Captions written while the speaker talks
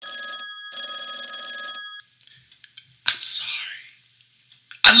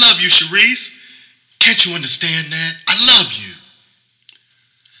you, Cherise. Can't you understand that? I love you.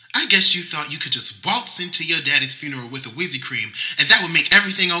 I guess you thought you could just waltz into your daddy's funeral with a whizzy cream and that would make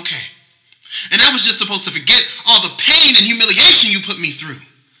everything okay. And I was just supposed to forget all the pain and humiliation you put me through.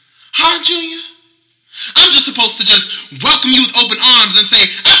 Huh, Junior? I'm just supposed to just welcome you with open arms and say,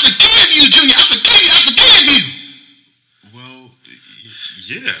 I forgive you, Junior. I forgive you. I forgive you. Well,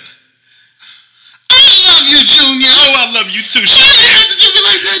 yeah. I love you, Junior. Oh, I love you too, I didn't have to do me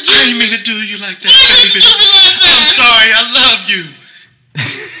like that, Junior. I didn't mean to do you like that, Why did you baby. do me like that? I'm sorry. I love you.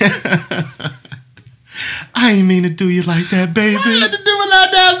 I ain't mean to do you like that, baby. Why had to do it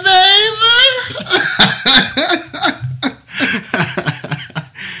like that, baby?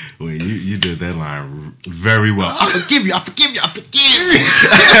 Well, you did that line very well. I forgive you. I forgive you. I forgive you.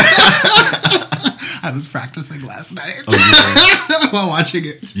 I was practicing last night while watching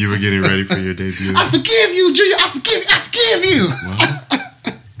it. You were getting ready for your debut. I forgive you, Junior. I forgive you. I forgive you. Well,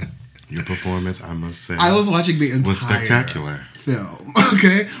 your performance, I must say, I was watching the entire was spectacular. film.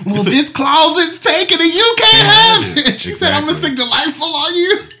 Okay. Well, this closet's taken and you can't have it. She said, I'm going to Exactly. sing Delightful on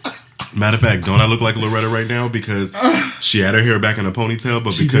you. Matter of fact, don't I look like Loretta right now? Because she had her hair back in a ponytail,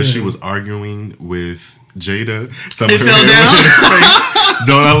 but because did. she was arguing with Jada, some It of her fell hair down? was in her face.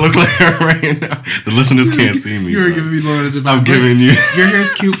 Don't I look like her right now? The listeners can't see me. You were but giving me Loretta Devine. I'm giving you. Your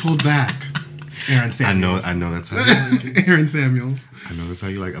hair's cute pulled back. Aaron Samuels. I know that's how you like it. Aaron Samuels. I know that's how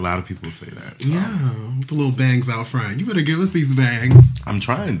you like it. A lot of people say that. So. Yeah. With the little bangs out front. You better give us these bangs. I'm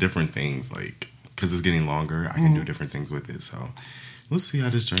trying different things, like, because it's getting longer. I can do different things with it. So we'll see how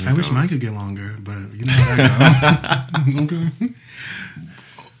this journey I wish goes. mine could get longer, but you know how that goes. Okay.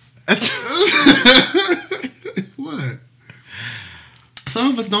 What?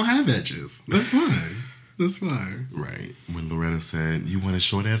 Some of us don't have edges. That's fine. That's fine. Right. When Loretta said, you want it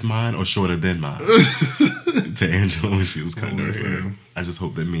short as mine or shorter than mine? To Angela when she was cutting her hair. Listen. I just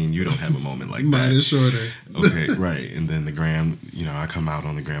hope that me and you don't have a moment like Mine that. is shorter. Okay, right. And then the gram, I come out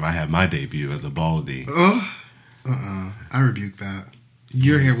on the gram. I have my debut as a baldy. I rebuke that.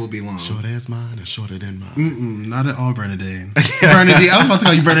 Your hair will be long. Short as mine or shorter than mine? Not at all, Bernadine. Bernadine. I was about to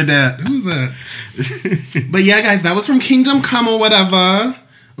call you Bernadette. Who's that? But yeah, guys, that was from Kingdom Come or whatever.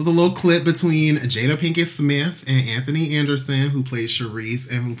 It was a little clip between Jada Pinkett Smith and Anthony Anderson, who played Cherise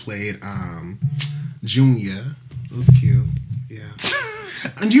and who played Junior. It was cute. Yeah.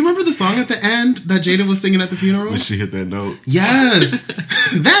 And do you remember the song at the end that Jada was singing at the funeral? When she hit that note. Yes.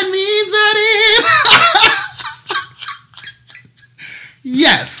 That means that it...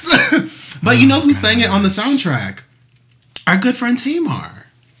 Yes. But you know who sang it on the soundtrack? Our good friend Tamar.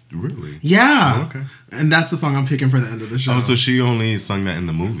 Really? Yeah. Oh, okay. And that's the song I'm picking for the end of the show. Oh, so she only sung that in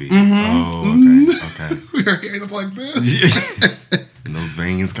the movie? Mm-hmm. Oh, okay. We heard it like this. And those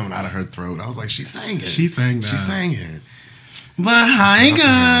veins coming out of her throat. I was like, she sang it. She sang that. She sang it. But hi,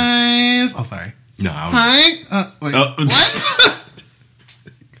 guys. Oh, sorry. No, I was... Hi. Wait. Oh. What?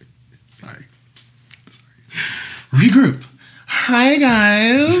 Sorry. Regroup. Hi,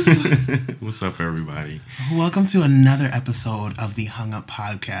 guys. What's up, everybody? Welcome to another episode of the Hung Up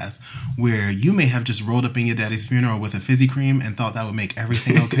Podcast, where you may have just rolled up in your daddy's funeral with a fizzy cream and thought that would make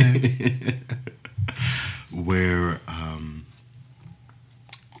everything okay. Where,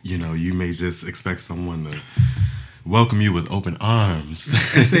 you may just expect someone to welcome you with open arms.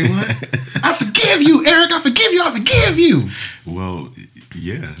 And say what? I forgive you, Eric. I forgive you. I forgive you. Well,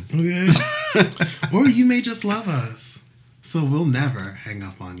 yeah. Okay. Or you may just love us. So we'll never hang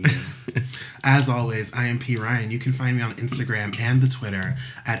up on you. As always, I am P. Ryan. You can find me on Instagram and the Twitter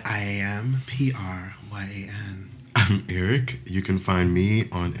at IAMPRYAN. I'm Eric. You can find me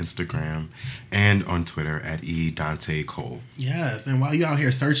on Instagram and on Twitter at eDanteCole. Yes, and while you're out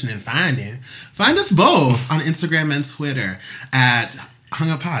here searching and finding, find us both on Instagram and Twitter at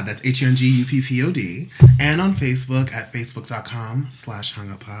HungUpPod. That's HUNGUPPOD. And on Facebook at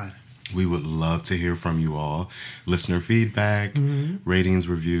facebook.com/HungUpPod. We would love to hear from you all. Listener feedback, ratings,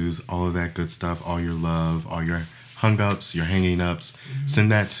 reviews, all of that good stuff, all your love, all your hung-ups, your hanging-ups.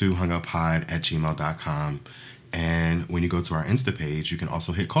 Send that to hunguppod@gmail.com. And when you go to our Insta page, you can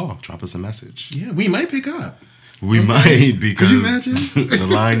also hit call. Drop us a message. Yeah, we might pick up. We might, because Could you imagine? the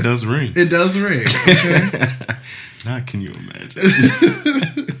line does ring. It does ring, okay? Not can you imagine?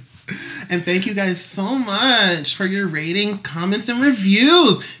 And thank you guys so much for your ratings, comments, and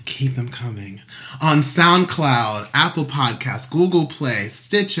reviews. Keep them coming. On SoundCloud, Apple Podcasts, Google Play,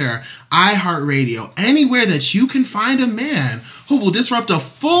 Stitcher, iHeartRadio, anywhere that you can find a man who will disrupt a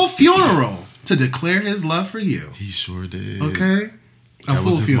full funeral to declare his love for you. He sure did. Okay? A That full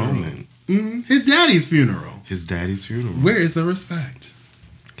was his funeral. moment. His daddy's funeral. His daddy's funeral. Where is the respect?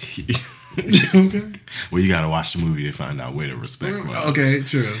 Okay. Well, you got to watch the movie to find out where the respect was. Okay,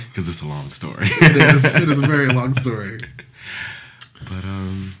 true. Because it's a long story. It is a very long story. But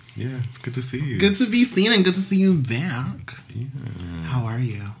yeah, it's good to see you. Good to be seen and good to see you back. Yeah. How are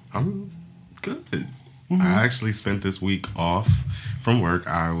you? I'm good. I actually spent this week off from work.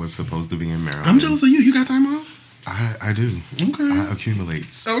 I was supposed to be in Maryland. I'm jealous of you. You got time off? I do. Okay. I accumulate.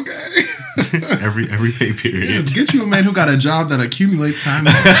 Okay. every pay period. Yes, get you a man who got a job that accumulates time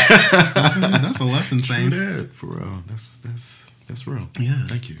off. Okay, that's a lesson, Saints. Yeah, for real. That's real. Yeah.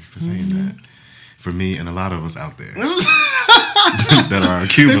 Thank you for saying that. For me and a lot of us out there that are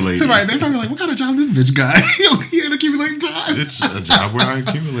accumulating. Right, they're probably like, what kind of job this bitch got? He ain't accumulating time. It's a job where I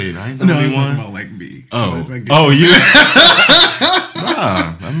accumulate. I ain't the No, only it's one. about like me. Oh, you.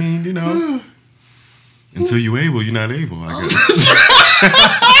 Nah, I mean, you know, until you able, you're not able, I guess.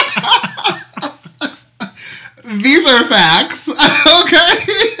 These are facts. Okay.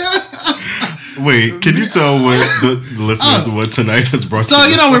 Wait, can you tell what the listeners what tonight has brought So,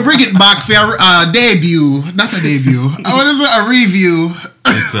 to you know, we're bringing back for a debut. Not a debut. What is it? A review.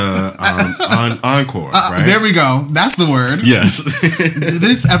 It's encore, right? There we go. That's the word. Yes.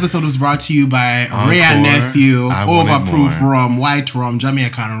 This episode was brought to you by Encore, Ray and Nephew, I Want It Overproof More. Rum, White Rum,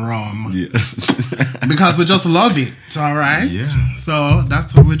 Jamaican Rum. Yes. Because we just love it. All right? Yeah. So,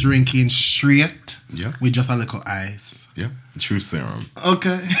 that's what we're drinking straight. Yeah. With just a little ice. Yep. True serum.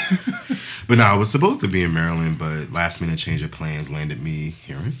 Okay. But no, I was supposed to be in Maryland, but last minute change of plans landed me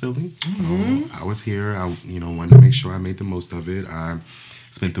here in Philly. So I was here. I wanted to make sure I made the most of it. I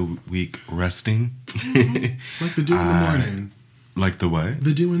spent the week resting. Like the dew in the morning. Like the what?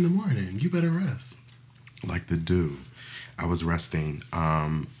 The dew in the morning. You better rest. Like the dew. I was resting.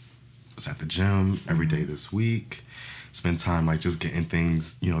 Was at the gym every day this week. Spent time like just getting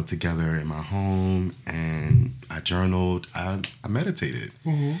things, together in my home, and I journaled. I meditated,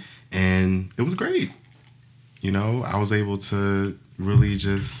 and it was great. I was able to really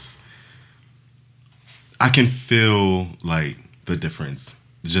just. I can feel like the difference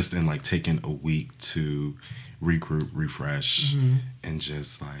just in like taking a week to regroup, refresh, and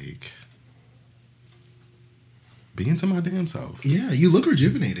just like be into my damn self. Yeah, you look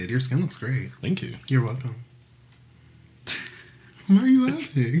rejuvenated. Your skin looks great. Thank you. You're welcome. Why are you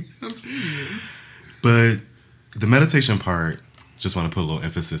laughing? I'm serious. But the meditation part, just want to put a little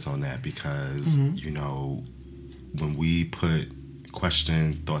emphasis on that because, when we put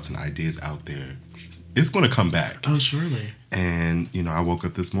questions, thoughts, and ideas out there, it's going to come back. Oh, surely. And, I woke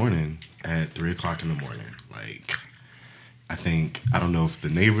up this morning at 3 o'clock in the morning. Like, I don't know if the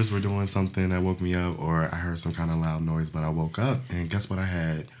neighbors were doing something that woke me up or I heard some kind of loud noise, but I woke up and guess what I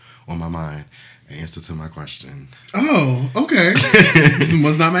had on my mind? An answer to my question. Oh, okay. This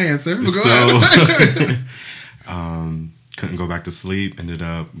was not my answer. But go ahead. Couldn't go back to sleep. Ended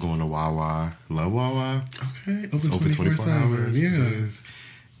up going to Wawa. Love Wawa. Okay. It's open 24 hours. Yeah.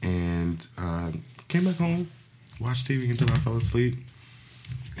 And came back home, watched TV until I fell asleep.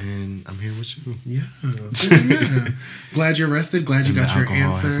 And I'm here with you. Yeah. Glad you're rested. Glad you got your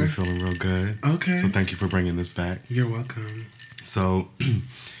alcohol answer. has me feeling real good. Okay. So thank you for bringing this back. You're welcome. So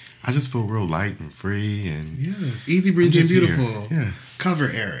I just feel real light and free and yes, easy breezy and beautiful. Here. Yeah. Cover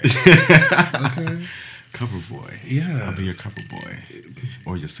Eric. Okay. Cover boy. Yeah. I'll be your cover boy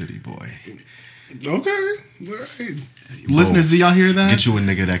or your city boy. Okay. All right. Listeners, do y'all hear that? Get you a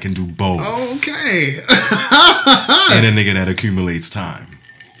nigga that can do both. Okay. And a nigga that accumulates time.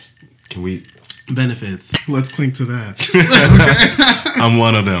 Can we? Benefits. Let's clink to that. Okay. I'm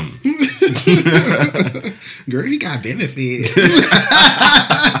one of them. Girl, you got benefits.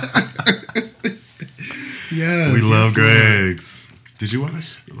 Yes. We love Greg's. Did you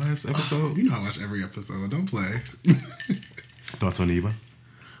watch the last episode? You know I watch every episode. Don't play. Thoughts on Eva?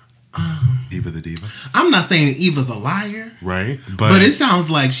 Eva the Diva? I'm not saying Eva's a liar. Right. But it sounds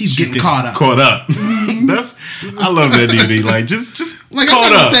like she's getting caught up. Caught up. I love that DVD. Like, just like, caught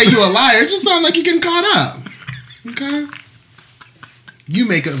I'm not up. going to say you a liar. It just sounds like you're getting caught up. Okay? You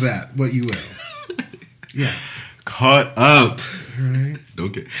make of that what you will. Yes. Caught up. Right.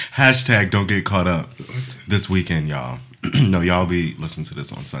 Don't get caught up this weekend, y'all. No, y'all be listening to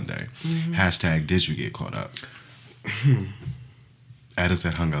this on Sunday. # did you get caught up? Add us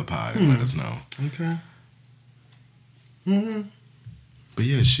at Hung Up Pod and let us know. Okay. But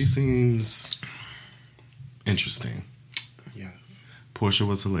yeah, she seems interesting. Yes. Portia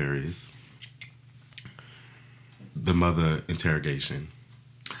was hilarious. The mother interrogation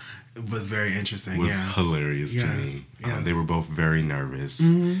It was very interesting. was hilarious to me. Yes. They were both very nervous.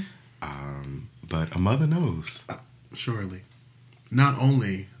 But a mother knows. Surely. Not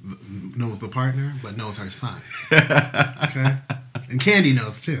only knows the partner, but knows her son. Okay? And Candy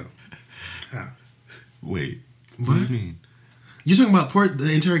knows too. Yeah. Wait. What? What do you mean? You're talking about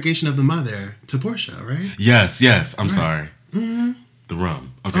the interrogation of the mother to Portia, right? Yes. I'm sorry. Mm-hmm. The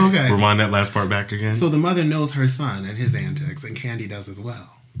rum. Okay. Rewind that last part back again. So the mother knows her son and his antics, and Candy does as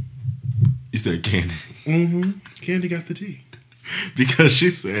well. You said Candy. Mm-hmm. Candy got the tea. Because she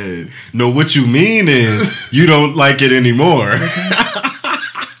said, no, what you mean is you don't like it anymore. Okay.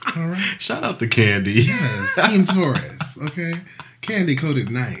 All right. Shout out to Candy. Yes. Team Taurus. Okay. Candy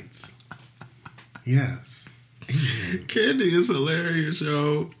coated nights. Yes. Amen. Candy is hilarious,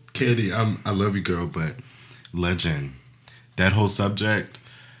 yo. Candy, I love you, girl, but legend. That whole subject.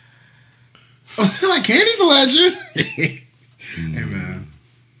 Oh, I feel like Candy's a legend. Amen.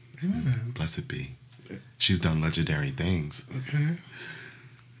 Amen. Blessed be. She's done legendary things. Okay.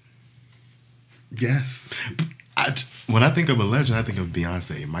 Yes. When I think of a legend, I think of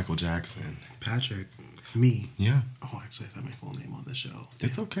Beyonce, Michael Jackson. Patrick. Me. Yeah. Oh, actually, I said my full name on the show.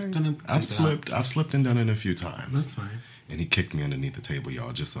 It's okay. I've slipped and done it a few times. That's fine. And he kicked me underneath the table,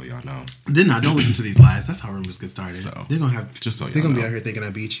 y'all, just so y'all know. Did not. Don't listen to these lies. That's how rumors get started. So, they're gonna have. Just so y'all they're gonna know. be out here thinking I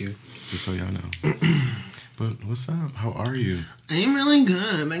beat you. Just so y'all know. But what's up? How are you? I'm really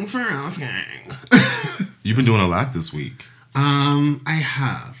good. Thanks for asking. You've been doing a lot this week. I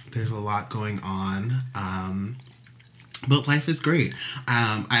have. There's a lot going on. But life is great.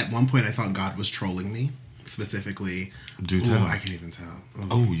 At one point, I thought God was trolling me. Specifically. Do tell. Ooh, I can't even tell.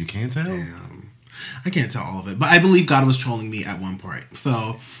 Oh, you can't tell? Damn. I can't tell all of it. But I believe God was trolling me at one point.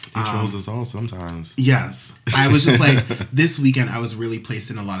 So He trolls us all sometimes. Yes. I was just like, this weekend I was really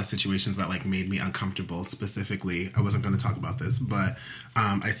placed in a lot of situations that like made me uncomfortable. Specifically, I wasn't going to talk about this, but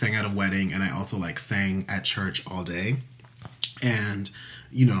I sang at a wedding and I also like sang at church all day. And,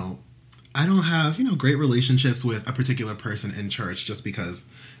 you know, I don't have, you know, great relationships with a particular person in church just because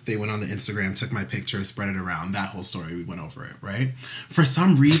they went on the Instagram, took my picture, spread it around. That whole story, we went over it, right? For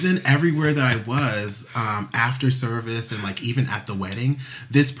some reason, everywhere that I was, after service and like even at the wedding,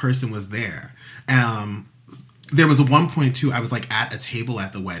 this person was there. There was a one point too, I was like at a table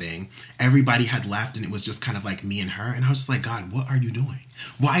at the wedding. Everybody had left and it was just kind of like me and her. And I was just like, God, what are you doing?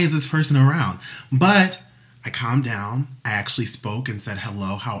 Why is this person around? But I calmed down. I actually spoke and said,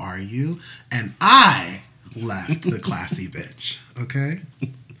 hello, how are you? And I left the classy bitch. Okay?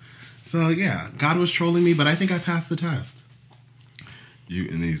 So yeah, God was trolling me, but I think I passed the test. You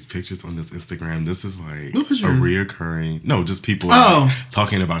in these pictures on this Instagram, this is like What pictures? a reoccurring. No, just people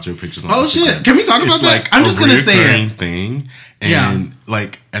talking about your pictures on Oh Instagram. shit. Can we talk about that? I'm just gonna say it. Thing. And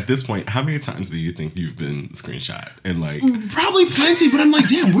like at this point, how many times do you think you've been screenshot? And like probably plenty, but I'm like,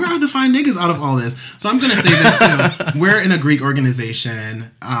 damn, where are the fine niggas out of all this? So I'm gonna say this too. We're in a Greek organization.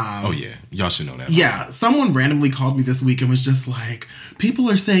 Oh yeah, y'all should know that. Yeah, someone randomly called me this week and was just like,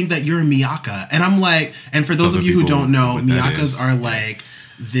 people are saying that you're a miyaka. And I'm like, and for those of you who don't know, miyakas are like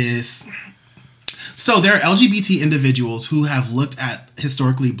this. So there are LGBT individuals who have looked at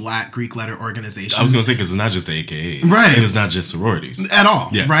historically black Greek letter organizations. I was going to say, because it's not just the AKAs. Right. And it's not just sororities. At all.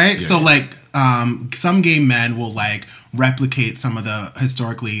 Yeah. Right? Yeah. So like some gay men will like replicate some of the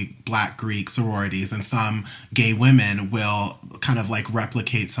historically black Greek sororities, and some gay women will kind of like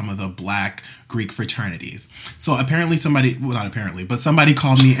replicate some of the black Greek fraternities. So apparently somebody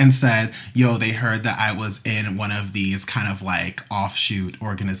called me and said, yo, they heard that I was in one of these kind of like offshoot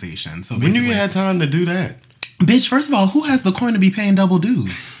organizations. So when you had time to do that? Bitch, first of all, who has the coin to be paying double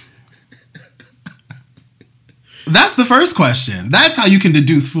dues? That's the first question. That's how you can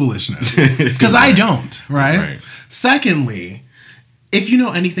deduce foolishness. Because I don't, right? Secondly, if you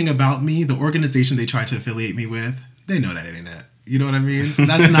know anything about me, the organization they try to affiliate me with, they know that it ain't it. You know what I mean?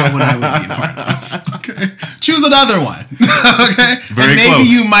 That's not what I would be a part of. Okay? Choose another one. Okay? Very and maybe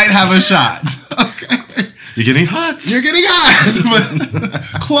close. you might have a shot. Okay? You're getting hot. You're getting hot.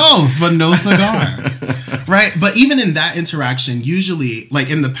 But close, but no cigar. Right? But even in that interaction, usually, like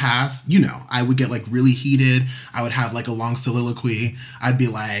in the past, you know, I would get like really heated. I would have like a long soliloquy. I'd be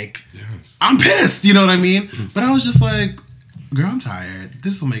like, yes. I'm pissed. You know what I mean? But I was just like, girl, I'm tired.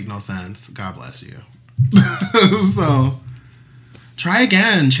 This will make no sense. God bless you. So, try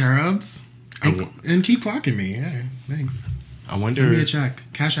again, cherubs. And keep clocking me. Hey, thanks. I wonder. Send me a check.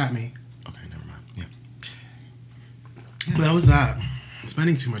 Cash at me. Okay, never mind. Yeah. But that was that.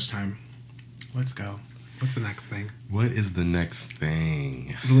 Spending too much time. Let's go. What's the next thing? What is the next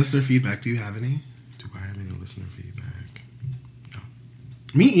thing? The listener feedback. Do you have any? Do I have any listener feedback? No.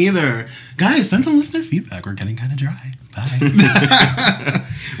 Me either. Guys, send some listener feedback. We're getting kind of dry. Bye.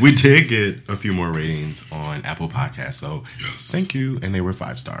 We did get a few more ratings on Apple Podcasts, so thank you. And they were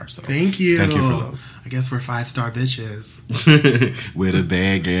 5 stars. So Thank you. Thank you for those. I guess we're 5-star bitches. With a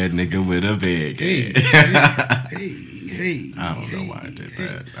bag head, nigga, with a bag Hey, head. hey. I don't know why I did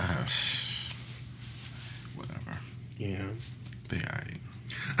that. Yeah. They alright.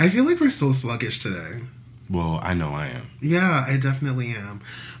 I feel like we're so sluggish today. Well, I know I am. Yeah, I definitely am.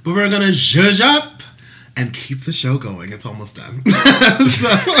 But we're gonna zhuzh up and keep the show going. It's almost done.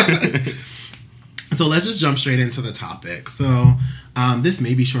 So let's just jump straight into the topic. So this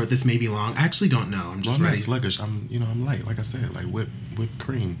may be short, this may be long. I actually don't know. I'm just I'm ready. not sluggish. I'm light. Like I said, like whipped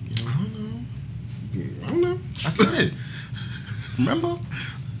cream. You know? I don't know. I said it. Remember?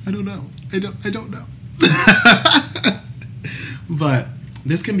 I don't know. I don't know. But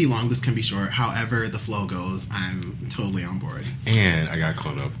this can be long, this can be short. However the flow goes, I'm totally on board. And I got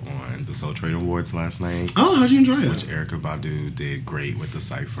caught up on the Soul Train Awards last night. Oh, how'd you enjoy it? Which Erykah Badu did great with the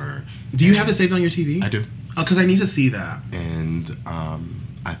cipher. Do you have it saved on your TV? I do. Oh, because I need to see that. And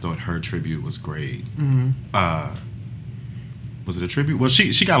I thought her tribute was great. Was it a tribute? Well,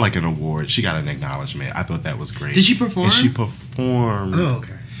 she got like an award. She got an acknowledgement. I thought that was great. Did she perform? And she performed. Oh,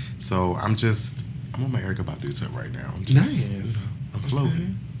 okay. So I'm on my Erykah Badu tip right now. Nice. I'm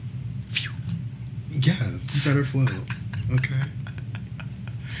floating. Okay. Yes, better float. Okay.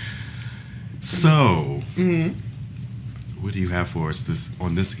 So, what do you have for us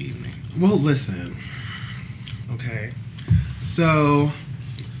on this evening? Well, listen. Okay. So,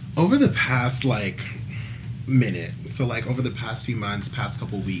 over the past minute, over the past few months, past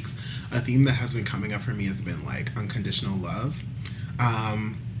couple weeks, a theme that has been coming up for me has been unconditional love.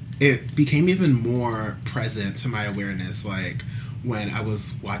 It became even more present to my awareness when I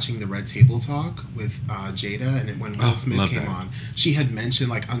was watching the Red Table Talk with Jada, and when Will Smith came on, she had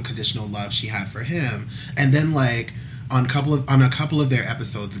mentioned unconditional love she had for him, and then on a couple of their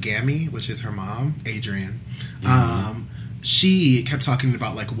episodes, Gammy, which is her mom, Adrian, she kept talking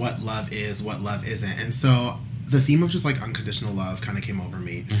about what love is, what love isn't, and so the theme of just unconditional love kind of came over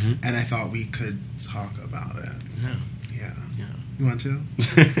me, and I thought we could talk about it. Yeah. You want to?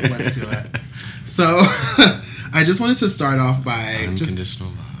 Let's do it. So, I just wanted to start off by unconditional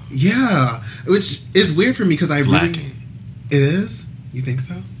love. Yeah, which is weird for me because it's lacking. It is? You think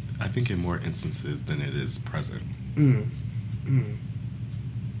so? I think in more instances than it is present.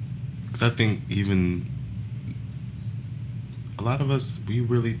 Because I think even a lot of us, we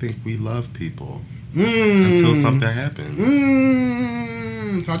really think we love people until something happens.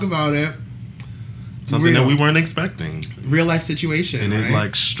 Talk about it. Something that we weren't expecting. Real life situation. And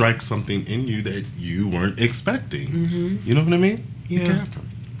it strikes something in you that you weren't expecting. You know what I mean? Yeah. It can happen.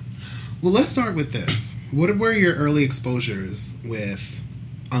 Well, let's start with this. What were your early exposures with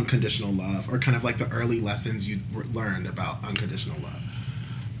unconditional love, or kind of the early lessons you learned about unconditional love?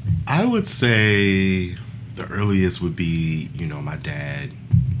 I would say the earliest would be, my dad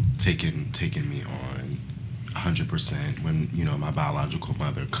taking me on 100% when, my biological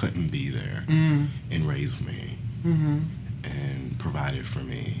mother couldn't be there and raised me and provided for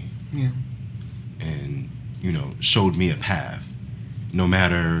me. Yeah. And, showed me a path. No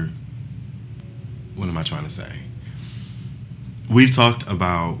matter, what am I trying to say? We've talked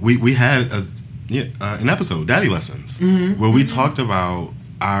about, we had an episode, Daddy Lessons, where we talked about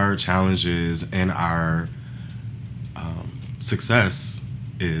our challenges and our success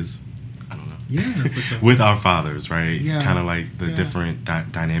is, with our fathers, right? Yeah. Kind of the different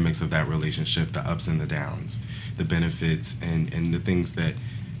dynamics of that relationship, the ups and the downs, the benefits and the things that,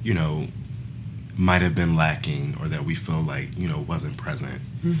 might have been lacking or that we feel wasn't present.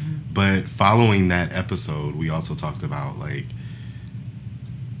 But following that episode, we also talked about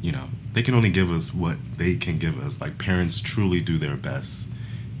they can only give us what they can give us. Parents truly do their best.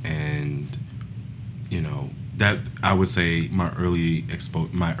 And, that I would say my earliest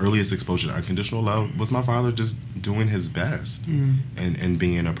exposure to unconditional love was my father just doing his best and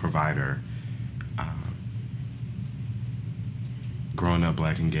being a provider. Growing up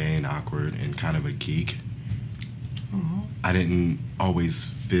black and gay and awkward and kind of a geek, I didn't always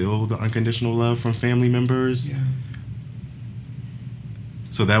feel the unconditional love from family members. Yeah.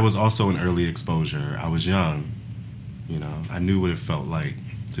 So that was also an early exposure. I was young, I knew what it felt like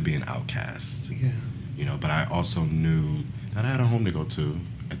to be an outcast. Yeah. But I also knew that I had a home to go to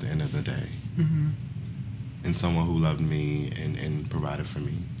at the end of the day. And someone who loved me and provided for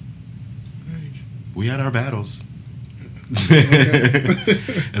me. Right. We had our battles. Okay.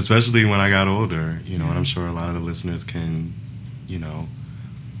 Especially when I got older, and I'm sure a lot of the listeners can,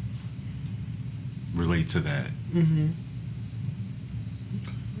 relate to that. Okay.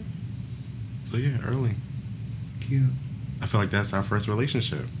 So yeah, early. Cute. I feel like that's our first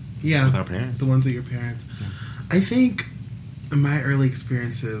relationship. Yeah. With our parents. The ones with your parents. Yeah. I think my early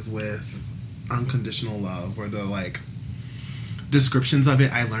experiences with unconditional love were the descriptions of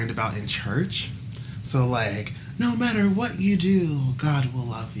it I learned about in church. So no matter what you do, God will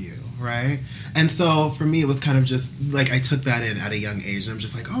love you, right? And so for me, it was kind of just like I took that in at a young age, and I'm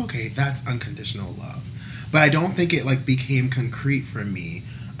just like, oh, okay, that's unconditional love. But I don't think it like became concrete for me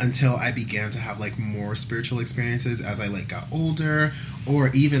until I began to have like more spiritual experiences as I like got older,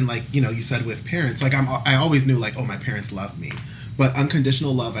 or even like, you know, you said with parents, like I always knew like, oh, my parents love me. But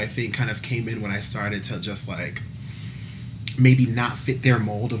unconditional love, I think, kind of came in when I started to just like maybe not fit their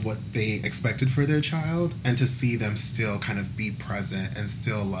mold of what they expected for their child, and to see them still kind of be present and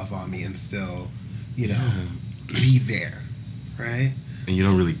still love on me and still, you know, be there, right? And you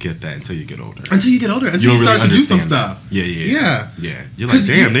don't really get that until you get older. Until you get older. Until you start really to do some that. stuff. Yeah. You're like,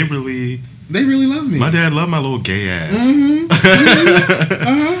 damn, they really love me. My dad loved my little gay ass. Mm-hmm.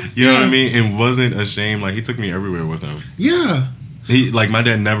 Mm-hmm. You know what I mean? And wasn't ashamed. Like, he took me everywhere with him. Yeah. He, like, my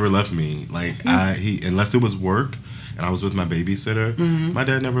dad never left me. Like, he unless it was work and I was with my babysitter, my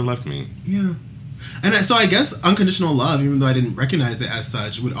dad never left me. Yeah. And so I guess unconditional love, even though I didn't recognize it as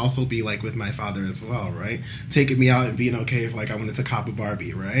such, would also be like with my father as well, right? Taking me out and being okay if like I wanted to cop a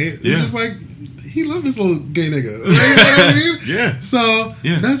Barbie, right? It's just like, he loved this little gay nigga. You know what I mean? Yeah. So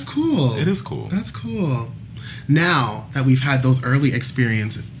that's cool. It is cool. That's cool. Now that we've had those early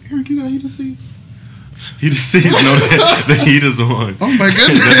experiences, Eric, you got heated seats? Heated seats, no, the heat is on. Oh my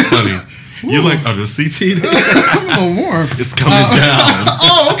goodness. That's funny. Ooh. You're like, are the seats heated? I'm a little warm. It's coming down.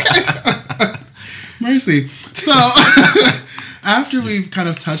 Oh, okay. Mercy. So, after we've kind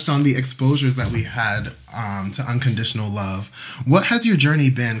of touched on the exposures that we had to unconditional love, what has your journey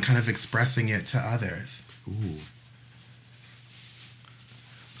been kind of expressing it to others? Ooh.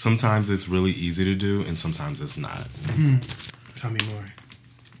 Sometimes it's really easy to do, and sometimes it's not. Tell me more.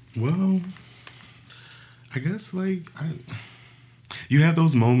 Well, I guess like you have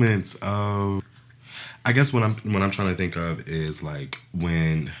those moments of. I guess what I'm trying to think of is like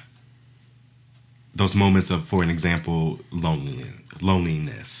when. Those moments of, for an example,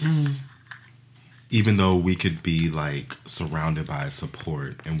 loneliness. Even though we could be like surrounded by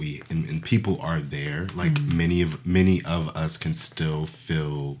support and people are there, like many of us can still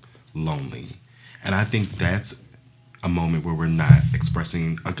feel lonely. And I think that's a moment where we're not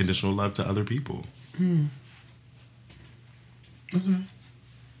expressing unconditional love to other people. Okay.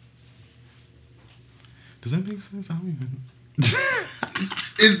 Does that make sense? I don't even...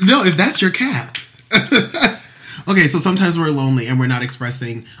 No, if that's your cap. Okay, so sometimes we're lonely and we're not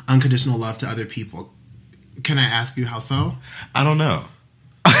expressing unconditional love to other people. Can I ask you how so? I don't know.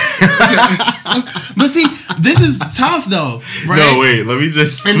 But see, this is tough though, right? No, wait, let me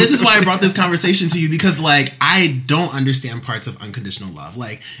just... And this is why I brought this conversation to you, because like I don't understand parts of unconditional love.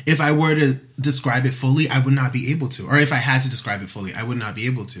 Like if I were to describe it fully, I would not be able to. Or if I had to describe it fully, I would not be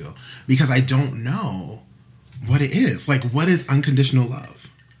able to, because I don't know what it is. Like, what is unconditional love?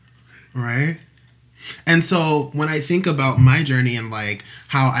 Right? And so when I think about my journey and like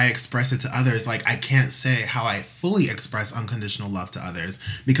how I express it to others, like I can't say how I fully express unconditional love to others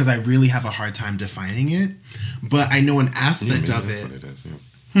because I really have a hard time defining it. But I know an aspect of it. What it is,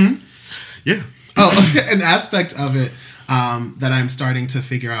 yeah. Yeah. Oh, okay. An aspect of it that I'm starting to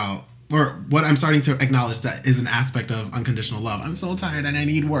figure out, or what I'm starting to acknowledge that is an aspect of unconditional love. I'm so tired and I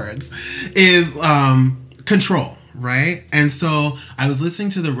need words. Is control, right? And so I was listening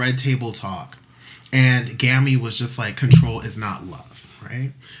to the Red Table Talk. And Gammy was just like, control is not love,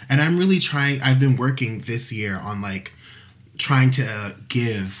 right? And I'm really I've been working this year on like trying to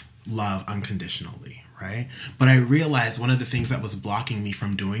give love unconditionally, right? But I realized one of the things that was blocking me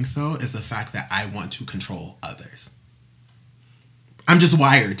from doing so is the fact that I want to control others. I'm just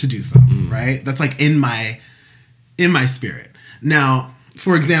wired to do so, right? That's like in my spirit. Now,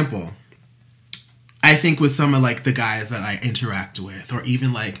 for example, I think with some of like the guys that I interact with, or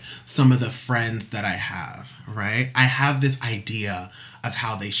even like some of the friends that I have, right? I have this idea of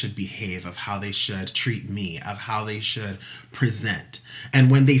how they should behave, of how they should treat me, of how they should present.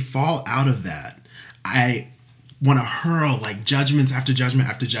 And when they fall out of that, I want to hurl like judgments after judgment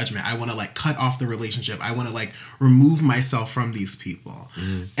after judgment. I want to like cut off the relationship. I want to like remove myself from these people.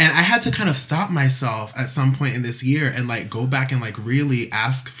 And I had to kind of stop myself at some point in this year and like go back and like really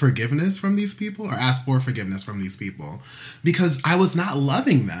ask forgiveness from these people, or ask for forgiveness from these people, because I was not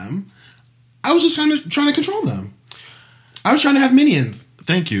loving them. I was just trying to control them. I was trying to have minions.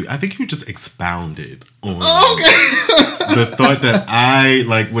 Thank you. I think you just expounded on the thought that I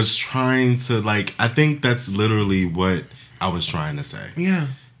like was trying to like. I think that's literally what I was trying to say. Yeah.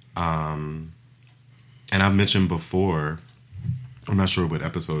 And I've mentioned before, I'm not sure what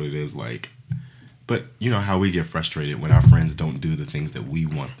episode it is, like, but you know how we get frustrated when our friends don't do the things that we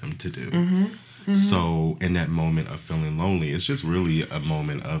want them to do. So in that moment of feeling lonely, it's just really a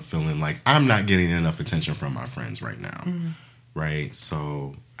moment of feeling like I'm not getting enough attention from my friends right now. Right?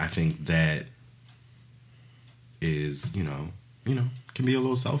 So I think that is, can be a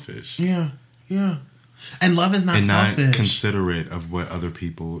little selfish. Yeah. Yeah. And love is not and selfish. Not considerate of what other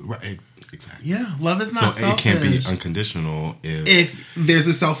people... Right, exactly. Yeah, love is not selfish. So it can't be unconditional if there's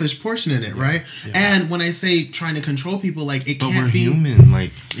a selfish portion in it, right? Yeah. And when I say trying to control people, like, it can't be... But we're human,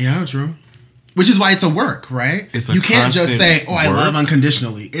 like... Yeah, true. Which is why it's a work, right? You can't just say, "Oh, I love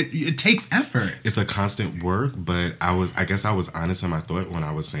unconditionally." It takes effort. It's a constant work, but I guess I was honest in my thought when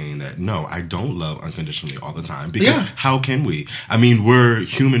I was saying that no, I don't love unconditionally all the time because how can we? I mean, we're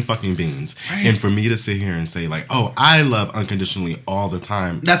human fucking beings, right. And for me to sit here and say like, "Oh, I love unconditionally all the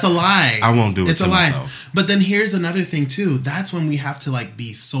time," that's a lie. I won't do it. It's to a lie. Myself. But then here's another thing too. That's when we have to like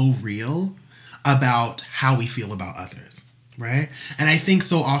be so real about how we feel about others. Right? And I think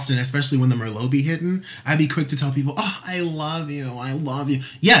so often, especially when the Merlot be hitting, I'd be quick to tell people, "Oh, I love you. I love you."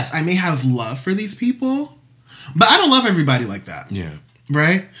 Yes, I may have love for these people, but I don't love everybody like that. Yeah.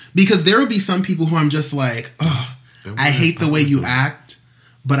 Right? Because there will be some people who I'm just like, "Oh, I hate the way you act,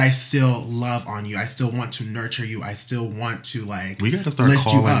 but I still love on you. I still want to nurture you. I still want to like we got to start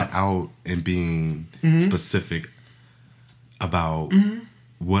calling out and being specific about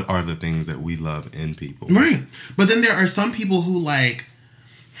what are the things that we love in people. Right. But then there are some people who like,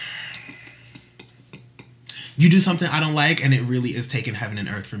 you do something I don't like and it really is taking heaven and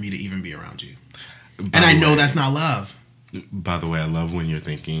earth for me to even be around you. And I know that's not love. By the way, I love when you're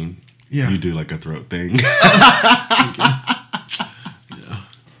thinking. Yeah. You do like a throat thing.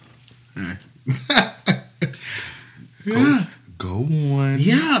 Go on.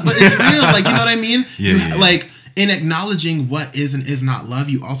 Yeah, but it's real. Like, you know what I mean? Yeah. Like, in acknowledging what is and is not love,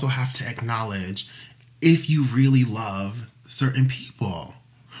 you also have to acknowledge if you really love certain people.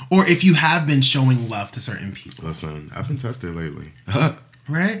 Or if you have been showing love to certain people. Listen, I've been tested lately.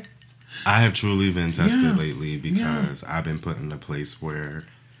 Right? I have truly been tested lately because I've been put in a place where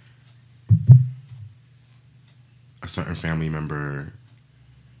a certain family member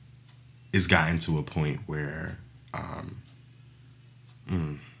is gotten to a point where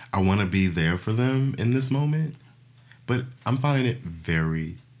I want to be there for them in this moment, but I'm finding it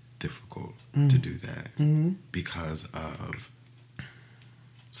very difficult to do that because of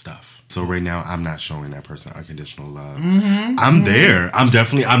stuff. So right now, I'm not showing that person unconditional love. I'm there. I'm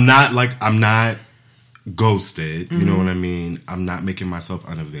not ghosted. You know what I mean? I'm not making myself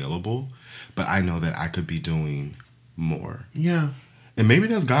unavailable, but I know that I could be doing more. Yeah. And maybe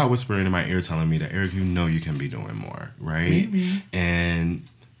that's God whispering in my ear telling me that, Eric, you know you can be doing more, right? Maybe. And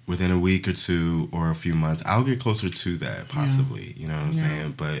within a week or two or a few months, I'll get closer to that, possibly. You know what I'm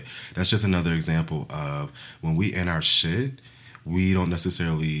saying? But that's just another example of when we in our shit, we don't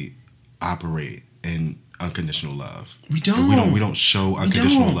necessarily operate in unconditional love. We don't. We don't show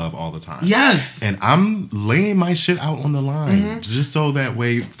unconditional love all the time. Yes. And I'm laying my shit out on the line just so that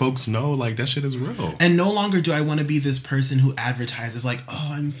way folks know like that shit is real. And no longer do I want to be this person who advertises like,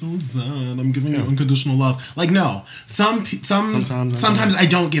 "Oh, I'm so sad. I'm giving you unconditional love." Like, no. Sometimes I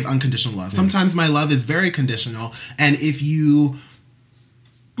don't give unconditional love. Sometimes my love is very conditional, and if you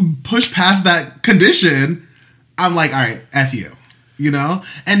push past that condition, I'm like, "All right, F you." You know?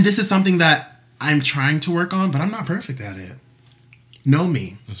 And this is something that I'm trying to work on, but I'm not perfect at it. Know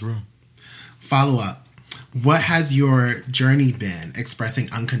me. That's real. Follow up. What has your journey been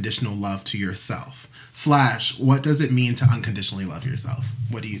expressing unconditional love to yourself? / what does it mean to unconditionally love yourself?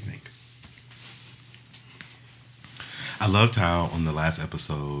 What do you think? I loved how on the last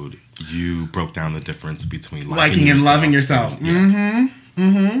episode you broke down the difference between liking and loving yourself. And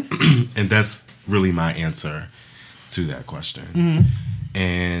that's really my answer to that question.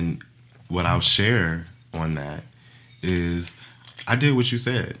 And what I'll share on that is I did what you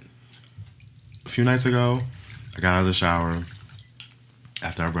said. A few nights ago, I got out of the shower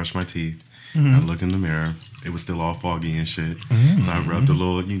after I brushed my teeth. I looked in the mirror. It was still all foggy and shit. So I rubbed a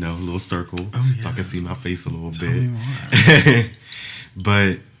little circle so I could see my face a little bit.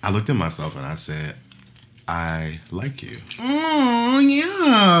 But I looked at myself and I said, I like you. Oh,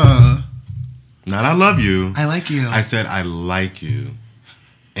 yeah. Not I love you. I like you. I said I like you.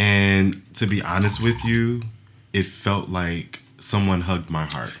 And to be honest with you, it felt like someone hugged my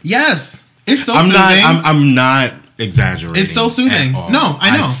heart. Yes. It's so soothing. I'm not exaggerating. It's so soothing. No,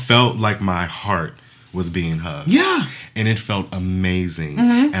 I know. I felt like my heart was being hugged. Yeah. And it felt amazing.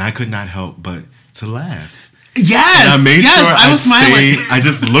 And I could not help but to laugh. Yes. And I made sure I was smiling. I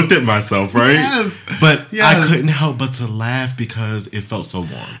just looked at myself, right? Yes. But I couldn't help but to laugh because it felt so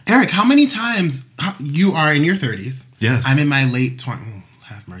warm. Eric, how many times you are in your 30s? Yes. I'm in my late 20s.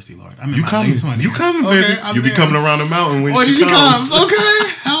 mercy, Lord. I'm in You my coming? late 20s. You coming, okay, baby? I'm You be there. coming around the mountain when She she comes. comes.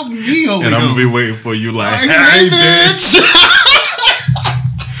 Okay, help me, Holy And I'm gonna be Ghost. waiting for you, like, Like, hey, hey, bitch.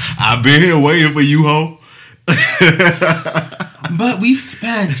 I've been here waiting for you, ho. But we've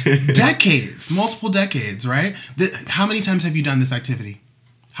spent decades, multiple decades, right? How many times have you done this activity?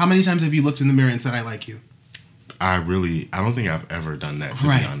 How many times have you looked in the mirror and said, I like you? I don't think I've ever done that, to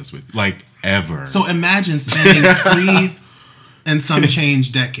Right. be honest with you. Like, ever. So imagine spending 3 and some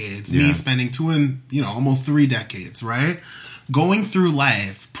change decades, me Yeah. spending 2 and, almost 3 decades, right? Going through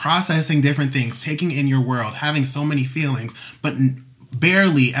life, processing different things, taking in your world, having so many feelings, but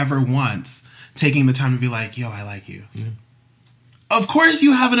barely ever once taking the time to be like, yo, I like you. Yeah. Of course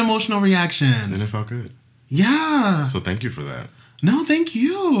you have an emotional reaction. And it felt good. Yeah. So thank you for that. No, thank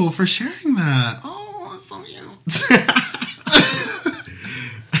you for sharing that. Oh, that's so cute.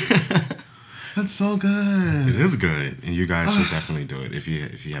 That's so good. It is good. And you guys should definitely do it. If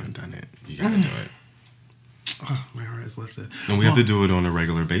you haven't done it, you gotta do it. Oh, my heart is lifted. And we have to do it on a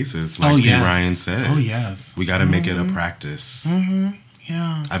regular basis, like Ryan said. Oh, yes. We got to make it a practice.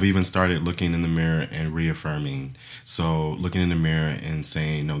 Yeah. I've even started looking in the mirror and reaffirming. So looking in the mirror and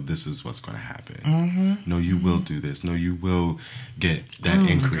saying, no, this is what's going to happen. No, you will do this. No, you will get that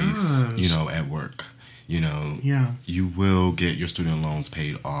increase, at work. Yeah. You will get your student loans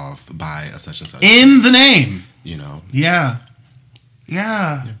paid off by a such and such. In the name. Yeah.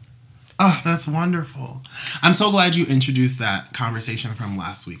 Yeah. Oh, that's wonderful. I'm so glad you introduced that conversation from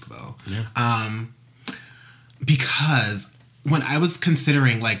last week, though. Yeah. Because when I was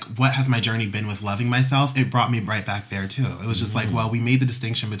considering, like, what has my journey been with loving myself, it brought me right back there, too. It was just like, well, we made the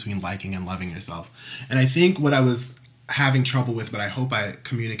distinction between liking and loving yourself. And I think what I was having trouble with, but I hope I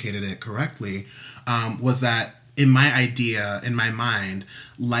communicated it correctly, was that in my mind,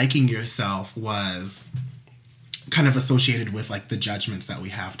 liking yourself was kind of associated with, like, the judgments that we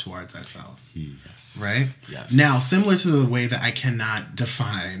have towards ourselves. Yes. Right? Yes. Now, similar to the way that I cannot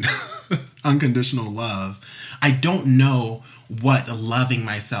define unconditional love, I don't know what loving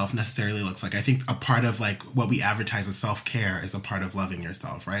myself necessarily looks like. I think a part of, like, what we advertise as self-care is a part of loving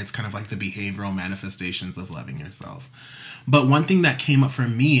yourself, right? It's kind of like the behavioral manifestations of loving yourself. But one thing that came up for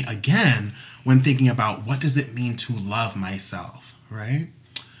me, again, when thinking about what does it mean to love myself, right?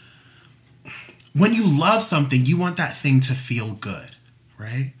 When you love something, you want that thing to feel good,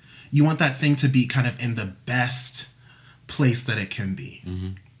 right? You want that thing to be kind of in the best place that it can be. Mm-hmm.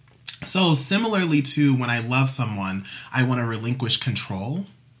 So similarly to when I love someone, I want to relinquish control.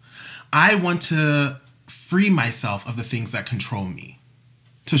 I want to free myself of the things that control me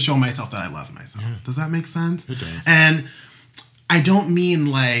to show myself that I love myself. Yeah. Does that make sense? It does. And I don't mean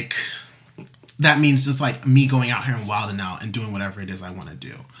like that means just like me going out here and wilding out and doing whatever it is I want to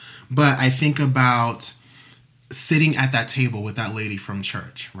do. But I think about sitting at that table with that lady from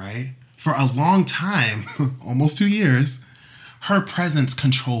church, right? For a long time, almost 2 years, her presence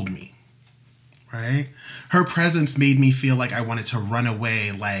controlled me, right? Her presence made me feel like I wanted to run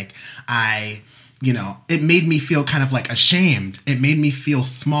away, like it made me feel kind of like ashamed. It made me feel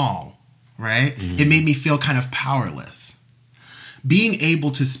small, right? Mm-hmm. It made me feel kind of powerless. Being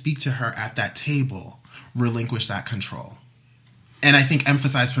able to speak to her at that table relinquished that control. And I think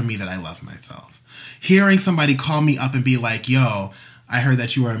emphasized for me that I love myself. Hearing somebody call me up and be like, yo, I heard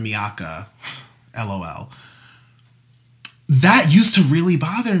that you were a Miyaka, LOL. That used to really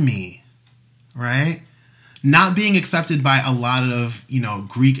bother me, right? Not being accepted by a lot of,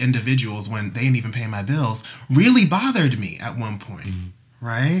 Greek individuals when they didn't even pay my bills really bothered me at one point,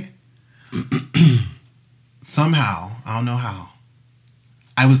 right? Somehow, I don't know how,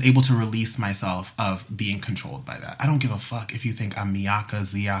 I was able to release myself of being controlled by that. I don't give a fuck if you think I'm Miyaka,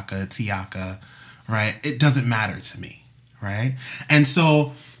 Ziyaka, Tiyaka, right? It doesn't matter to me, right? And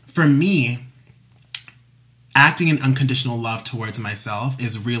so, for me, acting in unconditional love towards myself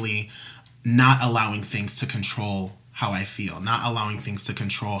is really not allowing things to control how I feel, not allowing things to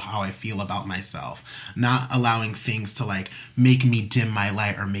control how I feel about myself, not allowing things to like make me dim my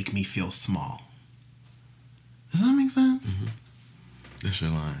light or make me feel small. Does that make sense? Mm-hmm. That's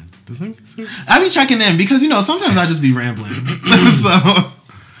your line. Does that make sense? I be checking in because, sometimes I just be rambling. So,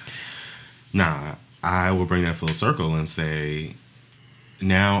 nah, I will bring that full circle and say,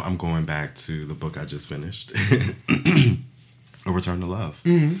 now I'm going back to the book I just finished, A Return to Love.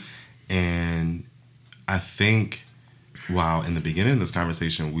 Mm-hmm. And I think while in the beginning of this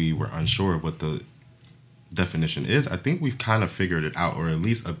conversation we were unsure of what the definition is, I think we've kind of figured it out, or at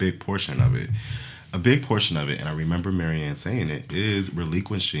least a big portion of it. A big portion of it, and I remember Marianne saying it, is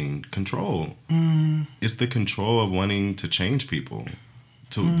relinquishing control. Mm. It's the control of wanting to change people.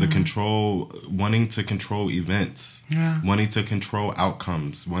 to the control, wanting to control events, wanting to control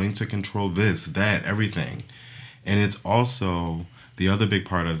outcomes, wanting to control this, that, everything. And it's also, the other big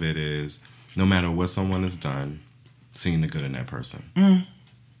part of it is, no matter what someone has done, seeing the good in that person.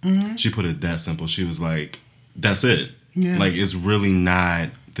 Mm-hmm. She put it that simple. She was like, that's it. Yeah. Like, it's really not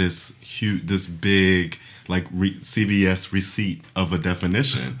this huge, this big, like, CVS receipt of a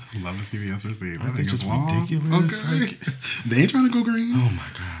definition. I love the CVS receipt. I think it's ridiculous. Okay. Like, they ain't trying to go green. Oh my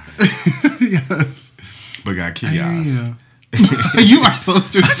God. Yes. But got kiosks. You are so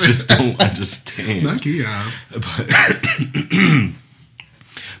stupid. I just don't understand. Not kiosks.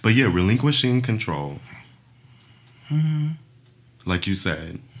 But yeah, relinquishing control. Mm-hmm. Like you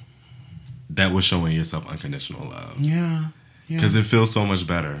said, that was showing yourself unconditional love. Yeah. Because it feels so much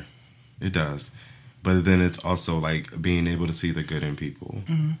better. It does. But then it's also like being able to see the good in people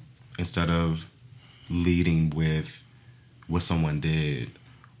instead of leading with what someone did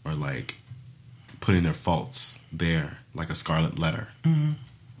or like putting their faults there like a scarlet letter. Mm-hmm.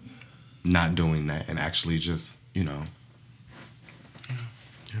 Not doing that and actually just, you know.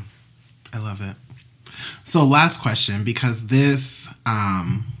 Yeah. I love it. So last question, because this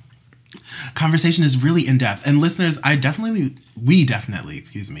conversation is really in depth, and listeners, we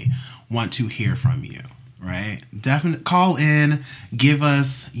definitely, want to hear from you, right? Definitely call in, give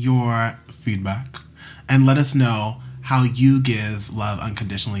us your feedback, and let us know how you give love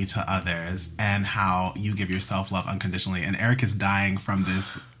unconditionally to others and how you give yourself love unconditionally. And Eric is dying from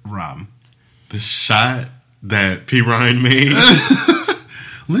this rum. The shot that P. Ryan made.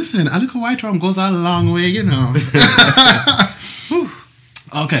 Listen, a little white rum goes out a long way, you know.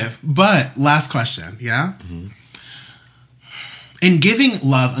 Okay, but last question, yeah? Mm-hmm. In giving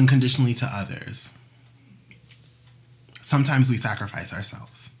love unconditionally to others, sometimes we sacrifice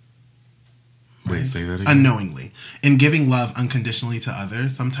ourselves. Right? Wait, say that again? Unknowingly. In giving love unconditionally to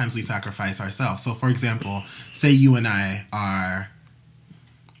others, sometimes we sacrifice ourselves. So, for example, say you and I are...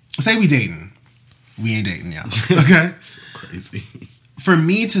 Say we dating. We ain't dating yet. Okay? So crazy. For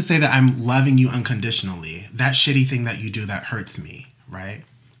me to say that I'm loving you unconditionally, that shitty thing that you do that hurts me, right,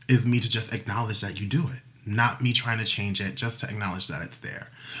 is me to just acknowledge that you do it. Not me trying to change it, just to acknowledge that it's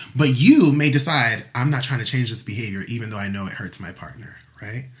there. But you may decide, I'm not trying to change this behavior, even though I know it hurts my partner,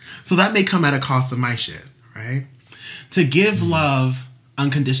 right? So that may come at a cost of my shit, right? To give love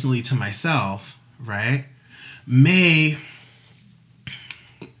unconditionally to myself, right, may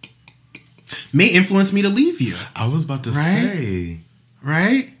influence me to leave you. I was about to say.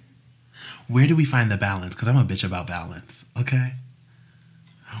 Right? Where do we find the balance? Because I'm a bitch about balance, okay?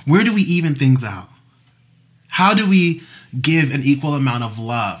 Where do we even things out? How do we give an equal amount of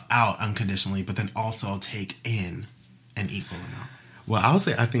love out unconditionally, but then also take in an equal amount? Well, I would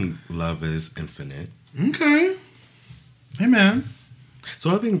say I think love is infinite. Okay. Hey, man.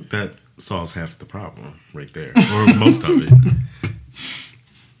 So I think that solves half the problem right there, or most of it.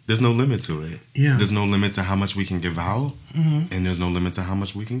 There's no limit to it. Yeah. There's no limit to how much we can give out, and there's no limit to how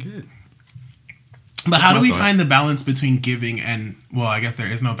much we can get. But how do we find the balance between giving and, well, I guess there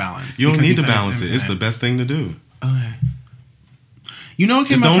is no balance. You don't need to balance it. It's the best thing to do. Okay. You know,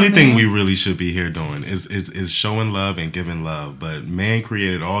 it's the only thing we really should be here doing is showing love and giving love. But man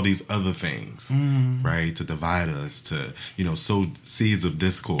created all these other things, right, to divide us, to, you know, sow seeds of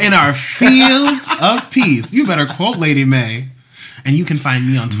discord in our fields of peace. You better quote Lady May. And you can find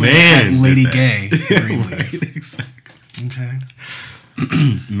me on Twitter at Lady Gay. Right, exactly. Okay.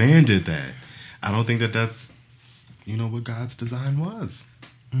 Man did that. I don't think that that's, you know, what God's design was.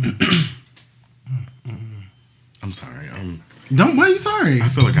 I'm sorry. Why are you sorry? I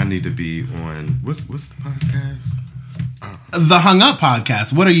feel like I need to be on, what's the podcast? The Hung Up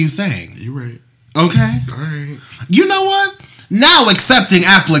Podcast. What are you saying? You're right. Okay. All right. You know what? Now accepting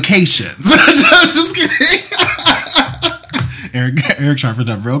applications. Just kidding. Eric sharpened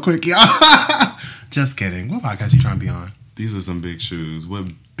up real quick, y'all. Just kidding. What podcast you trying to be on? These are some big shoes.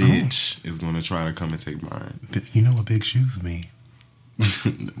 What bitch is going to try to come and take mine? You know what big shoes mean?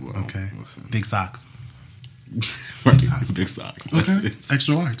 Well, okay. Listen. Big socks. Right. Big socks. That's okay. it.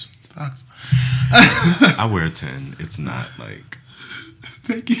 Extra large socks. I wear a 10. It's not like...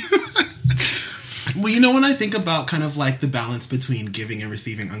 Thank you. Well, you know, when I think about kind of like the balance between giving and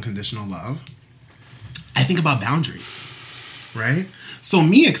receiving unconditional love, I think about boundaries. Right? So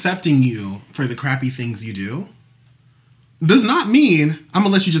me accepting you for the crappy things you do does not mean I'm going to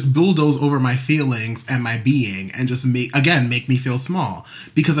let you just bulldoze over my feelings and my being and just make me feel small.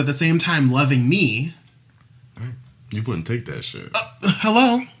 Because at the same time, loving me... You wouldn't take that shit.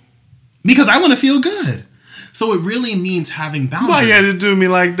 Hello? Because I want to feel good. So it really means having boundaries. Why you had to do me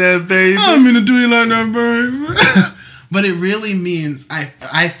like that, baby? I'm going to do you like that, baby. But it really means,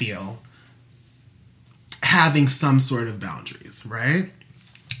 I feel, having some sort of boundaries, right?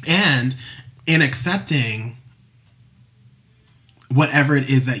 And in accepting whatever it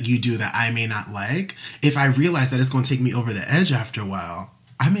is that you do that I may not like, if I realize that it's going to take me over the edge after a while,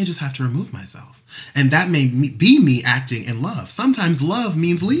 I may just have to remove myself. And that may be me acting in love. Sometimes love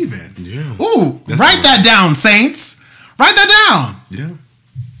means leaving. Yeah. Ooh, write that down, saints. Write that down. Yeah.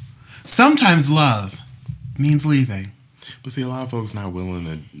 Sometimes love means leaving. But see, a lot of folks not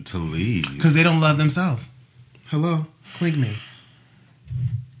willing to leave. Because they don't love themselves. Hello? Clink me.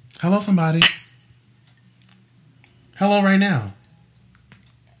 Hello, somebody. Hello right now.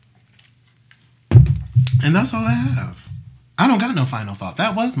 And that's all I have. I don't got no final thought.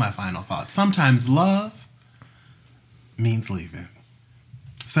 That was my final thought. Sometimes love means leaving.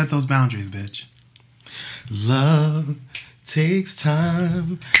 Set those boundaries, bitch. Love takes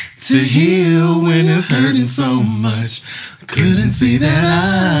time to heal when it's hurting so much. Couldn't see that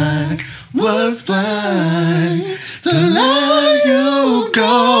I was blind to let you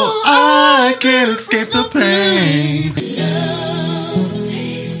go. I can't escape the pain. Love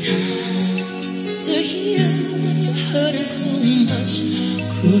takes time to heal when you're hurting so much.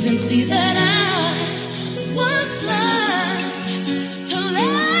 Couldn't see that I was blind to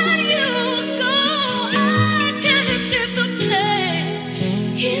let you go. I can't escape the pain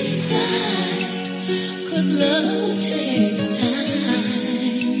inside, 'cause love takes time.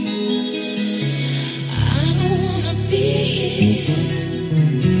 I don't wanna be here.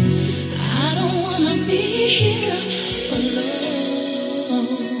 I don't wanna be here